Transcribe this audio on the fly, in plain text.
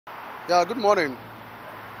Yeah, good morning.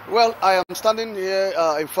 Well, I am standing here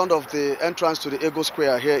in front of the entrance to the Ego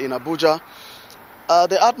Square here in Abuja.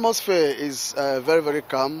 The atmosphere is very, very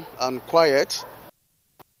calm and quiet.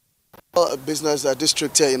 Business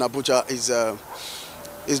district here in Abuja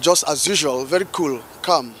is just as usual, very cool,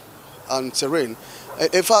 calm, and serene.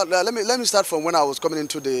 In fact, let me start from when I was coming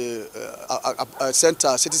into the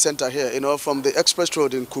city center here. From the express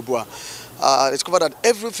road in Kubwa. I discovered that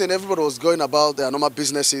everybody was going about their normal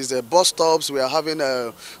businesses. The bus stops, we are having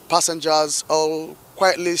passengers all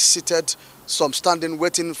quietly seated, some standing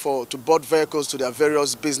waiting to board vehicles to their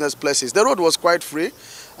various business places. The road was quite free,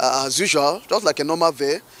 as usual, just like a normal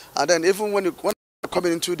day. And then even when you're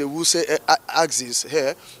coming into the Wuse axis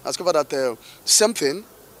here, I discovered that same thing.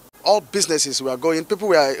 All businesses were going. People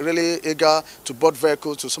were really eager to board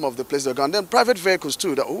vehicles to some of the places they're going. Then private vehicles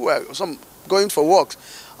too, who were some going for work,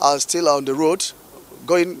 are still on the road,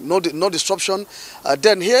 going no disruption.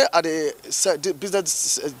 Then here at the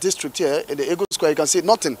business district here in the Ego Square, you can see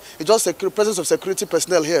nothing. It's just the presence of security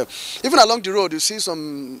personnel here. Even along the road, you see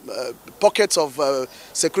some pockets of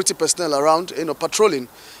security personnel around, patrolling.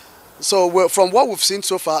 So from what we've seen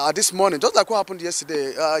so far this morning, just like what happened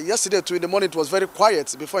yesterday, yesterday too in the morning it was very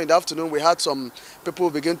quiet. Before in the afternoon we had some people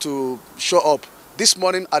begin to show up. This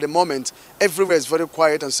morning at the moment, everywhere is very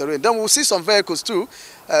quiet and serene. Then we'll see some vehicles too.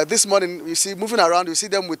 This morning you see moving around, you see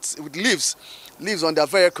them with leaves on their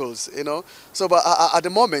vehicles, So but at the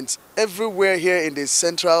moment, everywhere here in the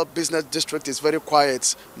central business district is very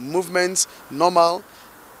quiet. Movements, normal.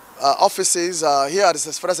 Offices here at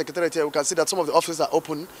the Federal Secretariat here, we can see that some of the offices are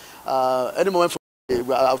open any moment.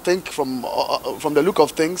 I think from the look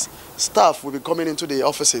of things, staff will be coming into the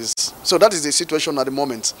offices. So that is the situation at the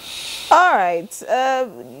moment. All right.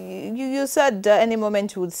 You said any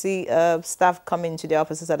moment you would see staff coming to the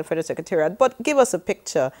offices at the Federal Secretariat, but give us a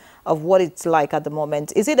picture of what it's like at the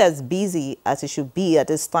moment. Is it as busy as it should be at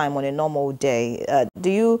this time on a normal day?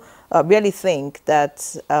 Do you really think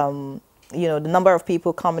that the number of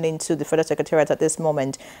people coming into the Federal Secretariat at this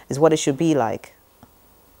moment is what it should be like?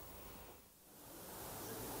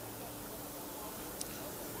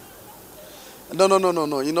 No.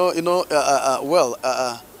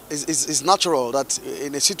 It's natural that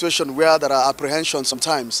in a situation where there are apprehensions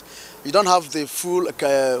sometimes, you don't have the full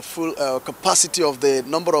capacity of the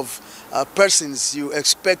number of persons you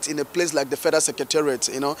expect in a place like the Federal Secretariat.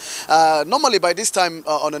 Normally by this time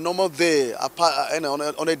on a normal day,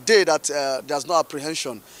 on a day that there's no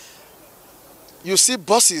apprehension, you see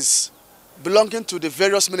buses belonging to the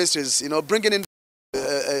various ministries, bringing in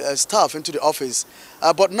staff into the office.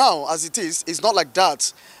 But now, as it is, it's not like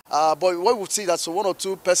that. But we would see that so one or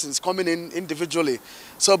two persons coming in individually.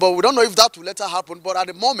 So, but we don't know if that will later happen. But at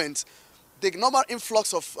the moment, the normal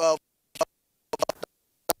influx of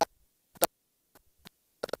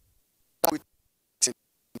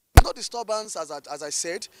no disturbance, as I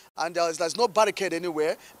said, and there's no barricade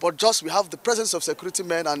anywhere, but just we have the presence of security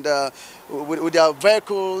men and with their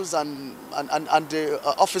vehicles and the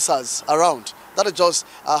officers around. That is just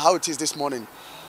how it is this morning.